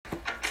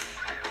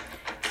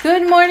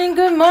Good morning,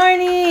 good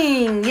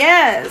morning.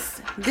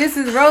 Yes, this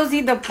is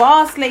Rosey, the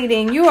boss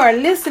lady, and you are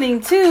listening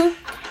to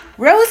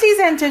Rosey's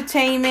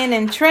Entertainment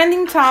and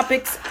Trending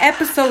Topics,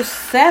 Episode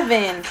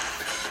 7.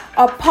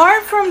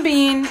 Apart from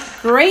being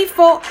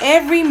grateful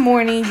every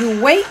morning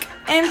you wake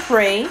and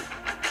pray,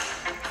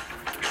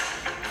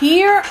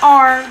 here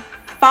are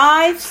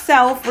 5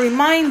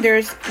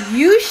 self-reminders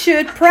you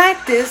should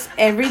practice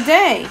every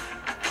day.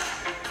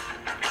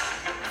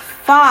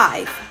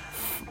 5.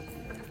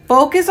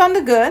 Focus on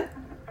the good.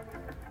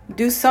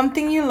 Do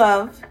something you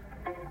love.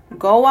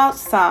 Go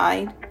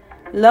outside.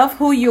 Love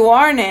who you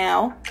are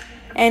now.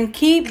 And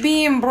keep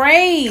being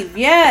brave.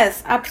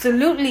 Yes,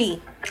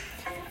 absolutely.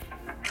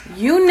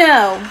 You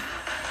know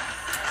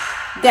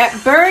that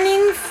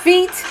burning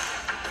feet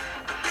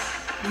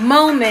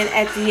moment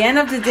at the end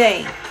of the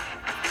day,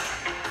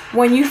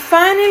 when you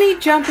finally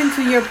jump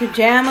into your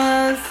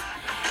pajamas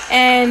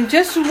and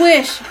just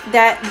wish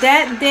that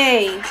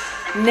day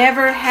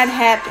never had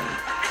happened.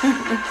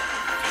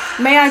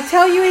 May I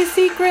tell you a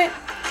secret?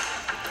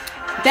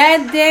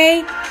 That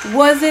day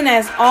wasn't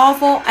as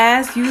awful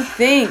as you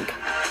think.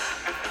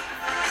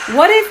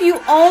 What if you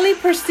only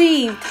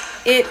perceived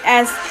it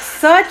as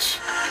such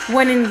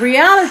when in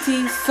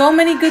reality so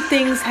many good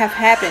things have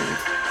happened?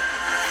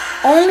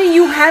 Only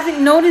you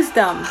haven't noticed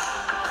them.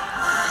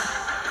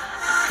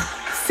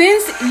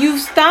 Since you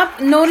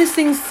stopped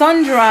noticing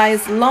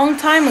sunrise long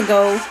time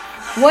ago,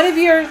 what if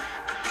you're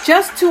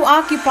just too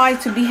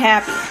occupied to be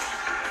happy?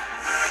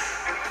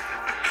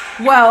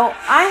 Well,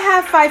 I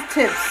have 5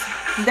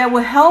 tips that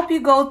will help you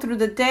go through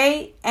the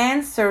day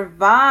and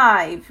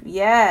survive.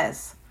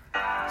 Yes.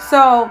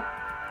 So,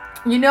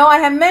 I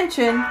have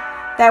mentioned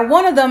that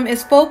one of them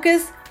is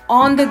focus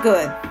on the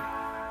good.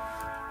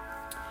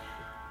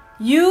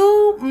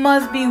 You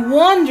must be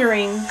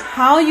wondering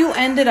how you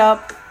ended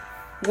up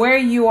where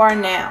you are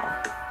now.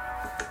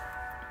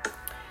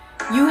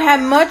 You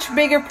had much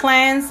bigger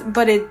plans,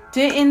 but it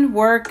didn't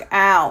work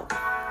out.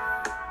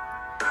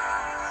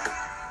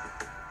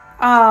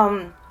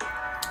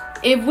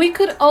 If we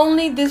could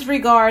only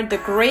disregard the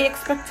great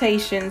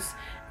expectations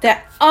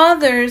that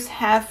others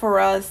have for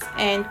us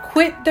and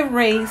quit the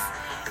race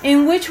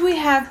in which we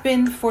have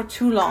been for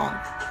too long.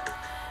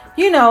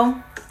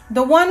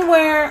 The one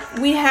where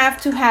we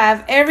have to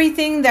have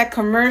everything that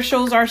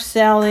commercials are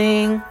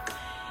selling.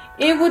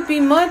 It would be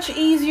much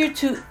easier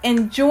to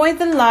enjoy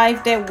the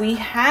life that we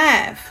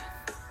have.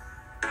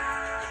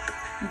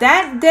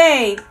 That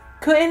day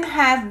couldn't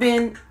have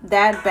been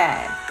that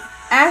bad.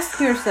 Ask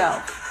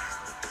yourself,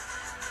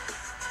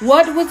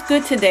 what was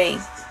good today?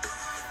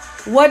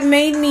 What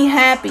made me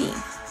happy?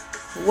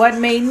 What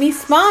made me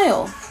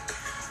smile?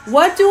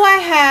 What do I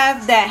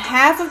have that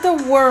half of the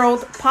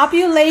world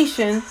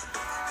population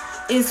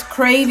is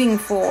craving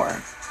for?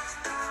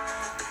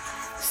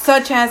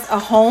 Such as a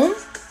home,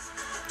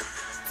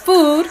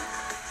 food,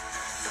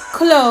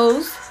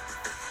 clothes,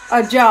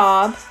 a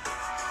job,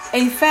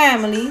 a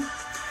family,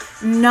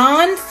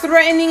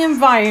 non-threatening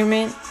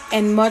environment,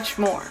 and much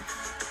more.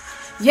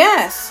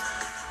 Yes,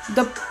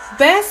 the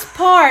best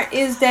part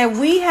is that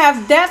we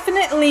have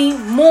definitely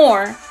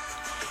more.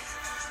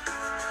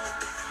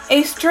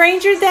 A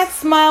stranger that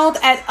smiled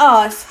at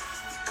us,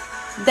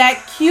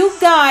 that cute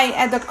guy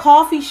at the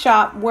coffee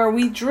shop where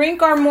we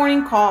drink our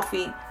morning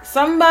coffee,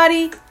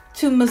 somebody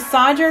to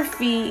massage our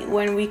feet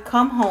when we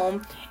come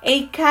home,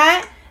 a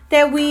cat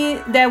that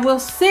will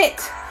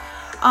sit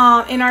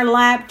in our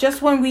lap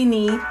just when we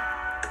need,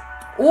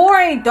 or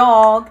a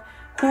dog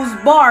whose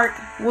bark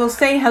will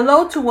say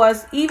hello to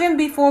us even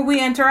before we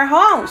enter our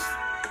house.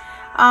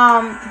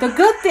 The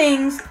good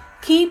things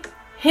keep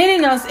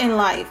hitting us in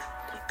life.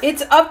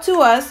 It's up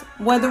to us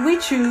whether we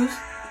choose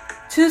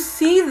to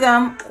see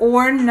them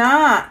or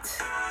not.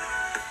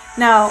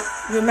 Now,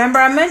 remember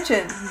I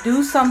mentioned,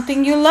 do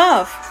something you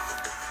love.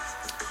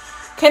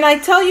 Can I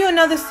tell you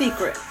another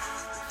secret?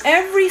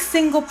 Every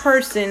single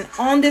person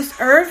on this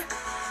earth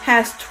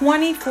has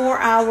 24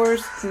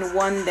 hours in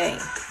one day.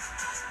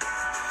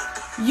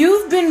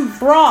 You've been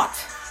brought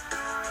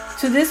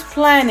to this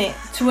planet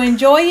to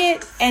enjoy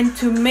it and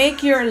to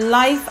make your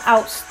life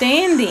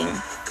outstanding.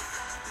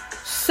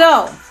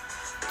 So,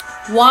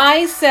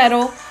 why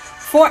settle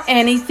for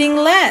anything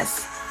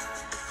less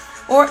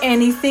or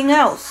anything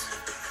else?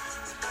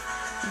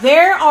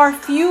 There are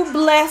few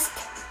blessed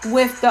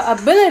with the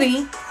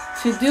ability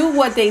to do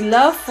what they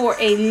love for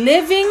a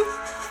living,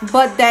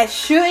 but that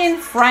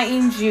shouldn't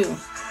frighten you.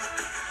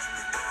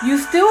 You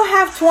still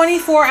have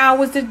 24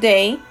 hours a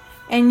day,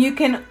 and you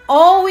can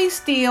always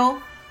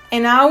steal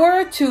an hour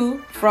or 2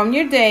 from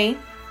your day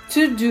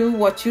to do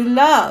what you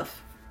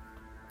love.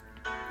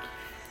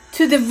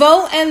 To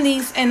devote at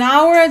least an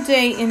hour a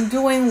day in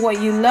doing what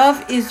you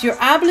love is your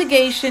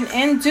obligation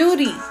and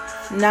duty,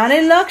 not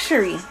a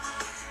luxury.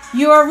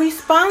 You are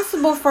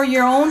responsible for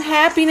your own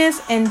happiness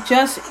and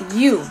just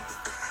you.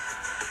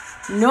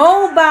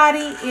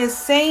 Nobody is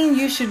saying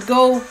you should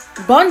go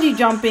bungee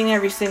jumping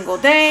every single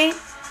day,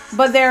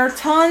 but there are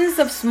tons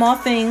of small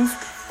things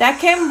that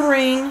can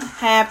bring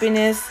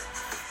happiness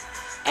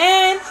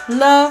and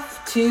love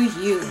to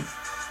you.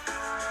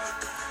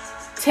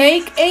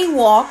 take a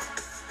walk,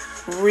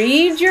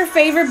 read your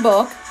favorite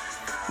book,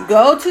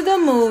 go to the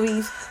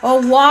movies, or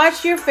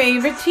watch your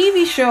favorite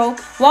TV show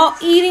while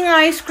eating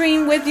ice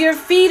cream with your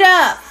feet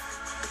up.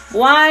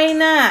 Why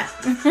not?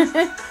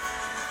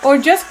 Or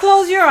just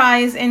close your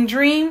eyes and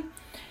dream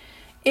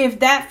if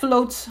that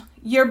floats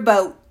your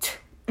boat.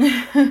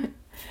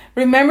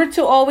 Remember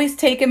to always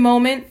take a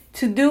moment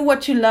to do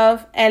what you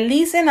love, at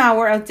least an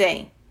hour a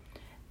day.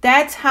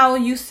 That's how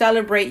you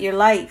celebrate your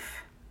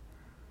life.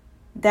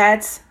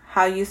 That's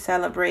how you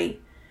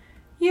celebrate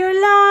your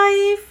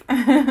life.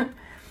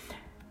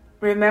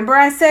 Remember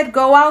I said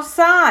go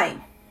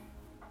outside.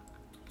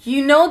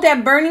 You know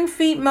that burning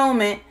feet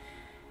moment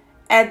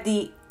at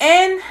the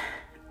end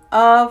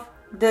of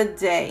the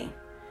day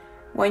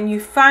when you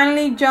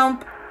finally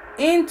jump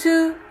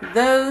into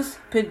those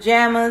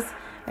pajamas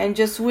and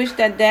just wish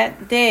that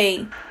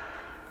day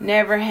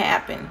never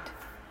happened.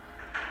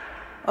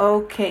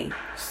 Okay,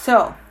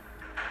 so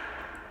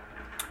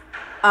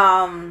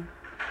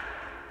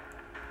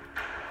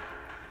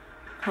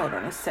hold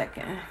on a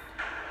second,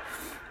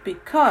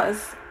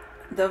 because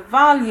the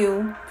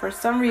volume for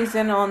some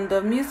reason on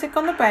the music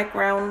on the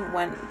background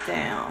went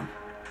down.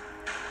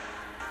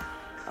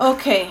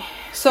 Okay,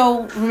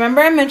 so remember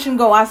I mentioned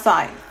go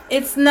outside.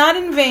 It's not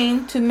in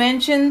vain to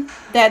mention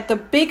that the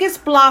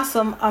biggest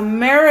blossom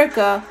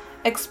America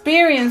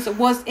experienced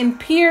was in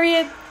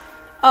period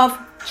of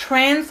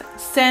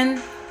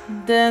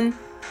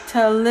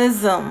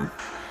transcendentalism.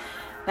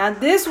 Now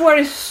this word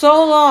is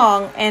so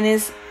long and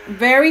is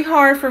very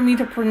hard for me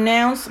to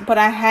pronounce, but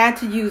I had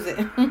to use it.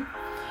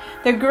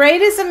 The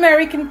greatest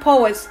American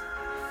poets,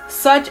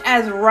 such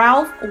as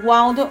Ralph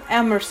Waldo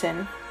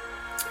Emerson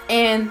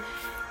and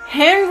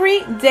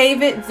Henry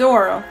David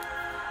Thoreau,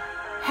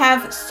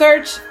 have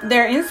searched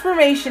their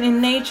inspiration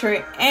in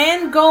nature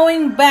and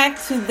going back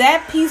to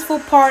that peaceful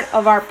part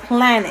of our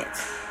planet.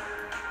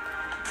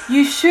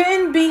 You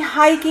shouldn't be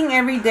hiking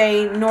every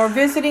day nor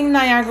visiting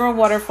Niagara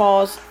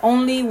waterfalls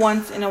only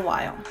once in a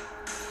while.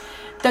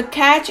 The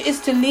catch is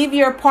to leave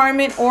your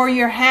apartment or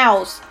your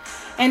house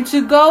and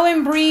to go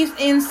and breathe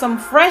in some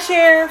fresh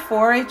air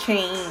for a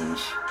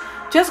change.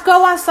 Just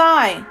go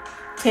outside,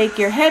 take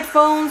your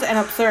headphones and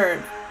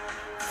observe.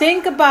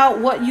 Think about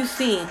what you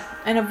see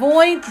and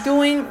avoid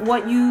doing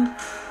what you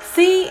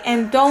see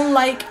and don't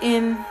like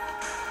in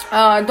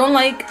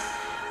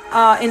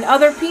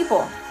other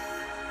people.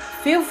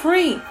 Feel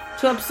free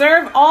to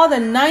observe all the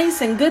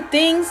nice and good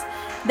things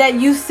that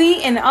you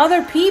see in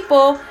other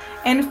people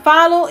and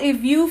follow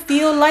if you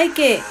feel like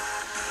it.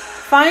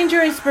 Find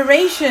your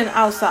inspiration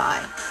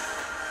outside,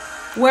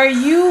 where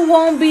you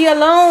won't be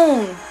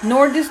alone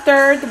nor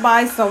disturbed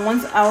by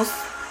someone else's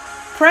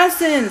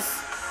presence.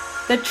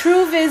 The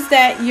truth is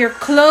that your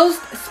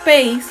closed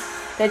space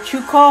that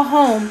you call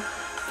home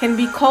can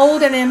be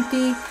cold and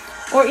empty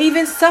or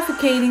even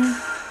suffocating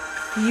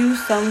you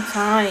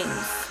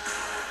sometimes.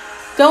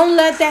 Don't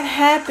let that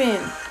happen.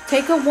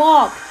 Take a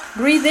walk,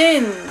 breathe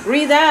in,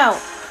 breathe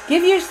out.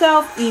 Give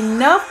yourself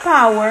enough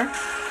power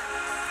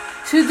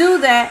to do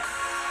that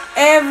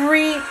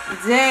every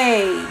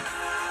day.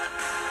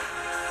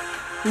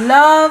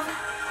 Love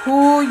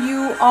who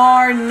you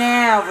are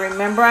now.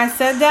 Remember I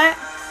said that?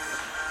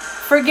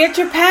 Forget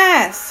your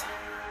past.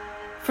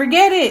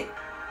 Forget it.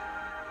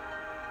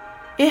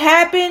 It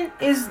happened.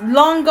 It's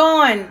long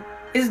gone.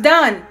 It's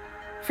done.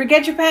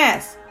 Forget your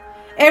past.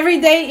 Every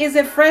day is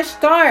a fresh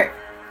start.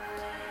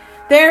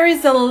 There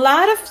is a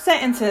lot of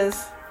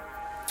sentences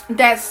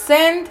that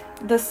send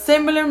the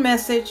similar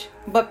message,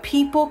 but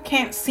people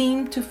can't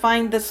seem to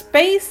find the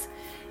space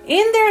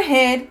in their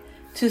head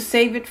to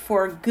save it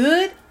for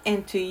good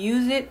and to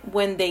use it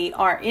when they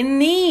are in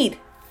need.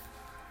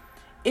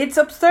 It's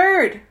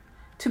absurd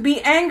to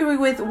be angry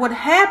with what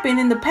happened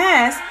in the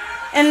past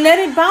and let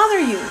it bother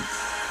you.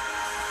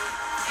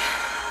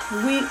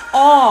 We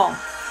all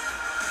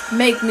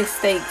make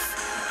mistakes,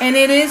 and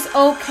it is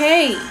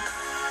okay.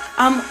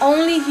 I'm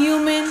only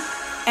human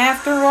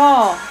after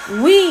all.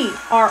 We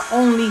are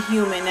only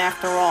human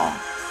after all.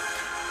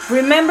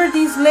 Remember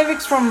these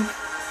lyrics from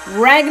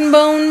Rag and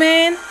Bone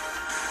Man?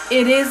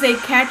 It is a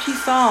catchy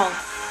song.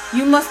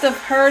 You must have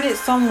heard it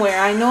somewhere.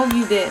 I know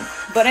you did.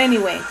 But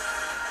anyway,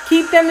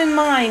 keep them in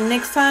mind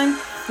next time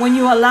when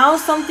you allow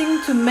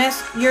something to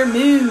mess your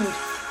mood.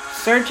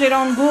 Search it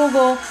on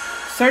Google.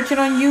 Search it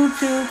on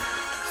YouTube,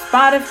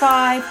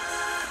 Spotify,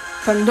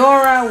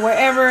 Pandora,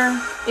 wherever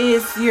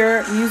is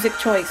your music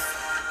choice.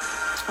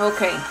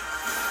 Okay.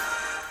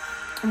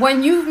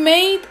 When you've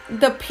made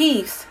the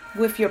peace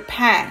with your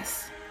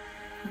past,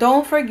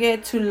 don't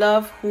forget to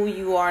love who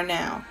you are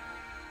now.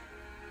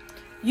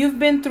 You've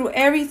been through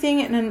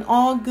everything, and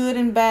all good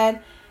and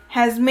bad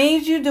has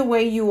made you the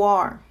way you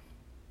are.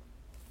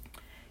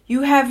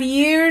 You have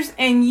years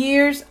and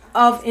years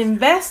of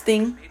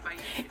investing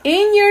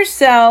in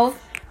yourself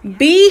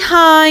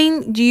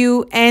behind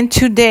you, and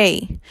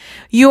today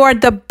you are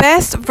the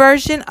best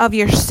version of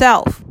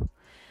yourself.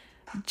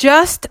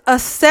 Just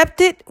accept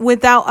it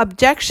without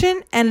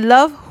objection and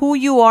love who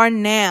you are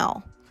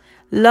now.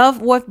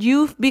 Love what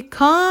you've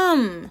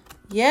become.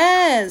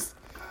 Yes.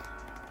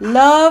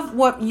 Love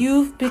what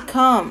you've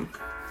become.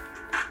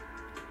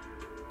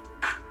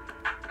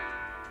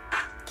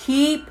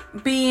 Keep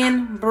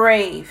being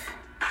brave.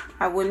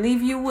 I will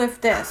leave you with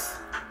this.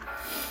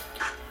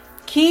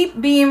 Keep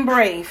being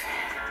brave.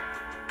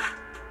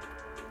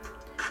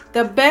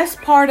 The best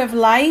part of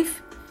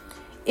life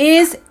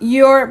is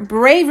your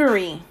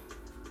bravery.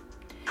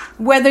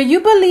 Whether you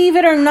believe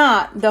it or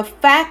not, the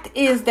fact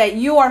is that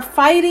you are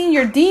fighting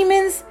your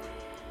demons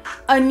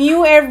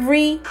anew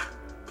every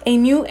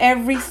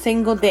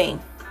single day.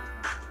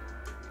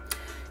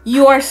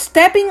 You are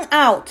stepping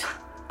out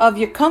of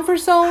your comfort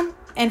zone,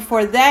 and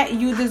for that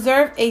you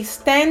deserve a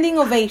standing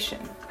ovation.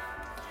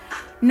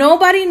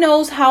 Nobody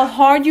knows how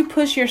hard you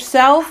push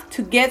yourself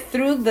to get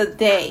through the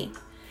day.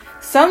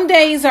 Some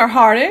days are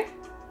harder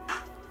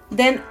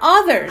than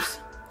others,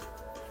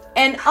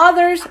 and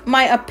others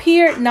might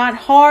appear not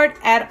hard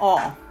at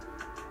all.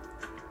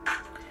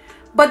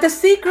 But the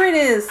secret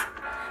is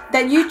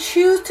that you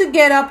choose to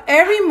get up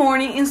every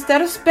morning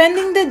instead of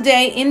spending the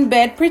day in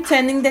bed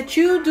pretending that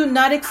you do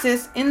not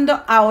exist in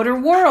the outer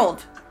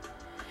world.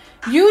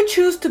 You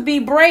choose to be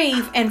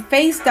brave and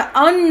face the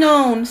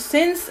unknown,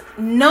 since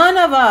none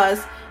of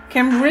us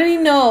can really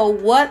know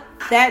what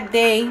that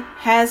day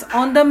has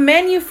on the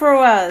menu for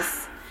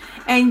us.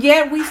 And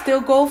yet we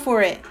still go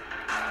for it,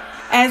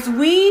 as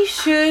we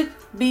should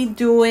be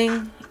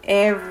doing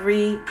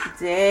every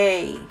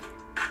day.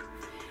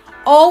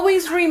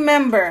 Always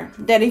remember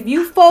that if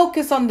you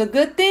focus on the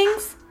good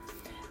things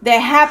that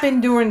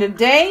happen during the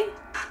day,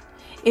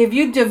 if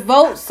you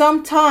devote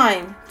some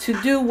time to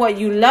do what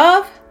you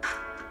love,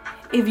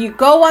 if you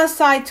go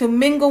outside to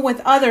mingle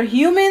with other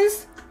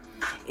humans,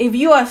 if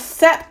you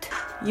accept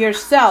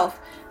yourself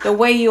the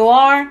way you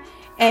are,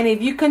 and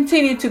if you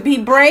continue to be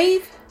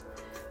brave,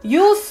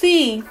 you'll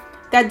see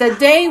that the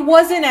day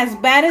wasn't as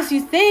bad as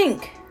you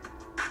think.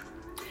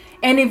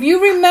 And if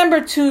you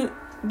remember to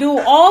do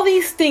all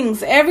these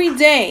things every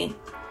day,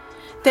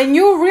 then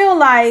you'll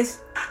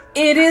realize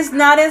it is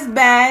not as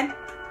bad,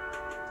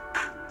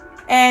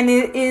 and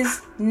it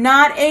is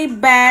not a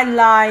bad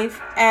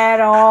life at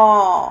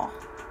all.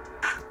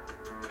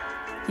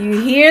 You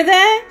hear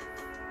that?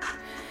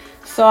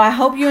 So I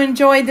hope you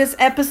enjoyed this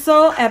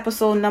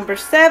episode number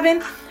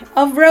 7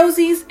 of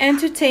Rosey's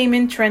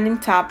Entertainment Trending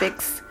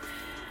Topics.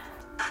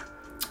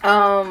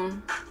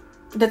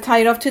 The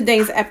title of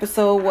today's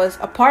episode was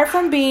Apart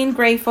from Being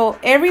Grateful,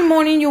 Every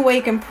Morning You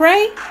Wake and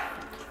Pray.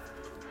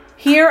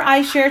 Here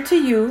I share to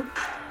you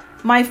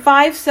my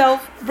 5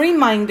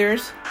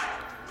 self-reminders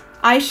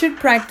I should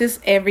practice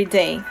every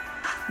day.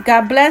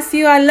 God bless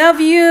you. I love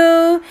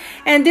you.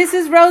 And this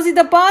is Rosey,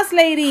 the Boss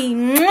Lady.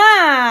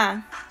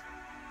 Mwah!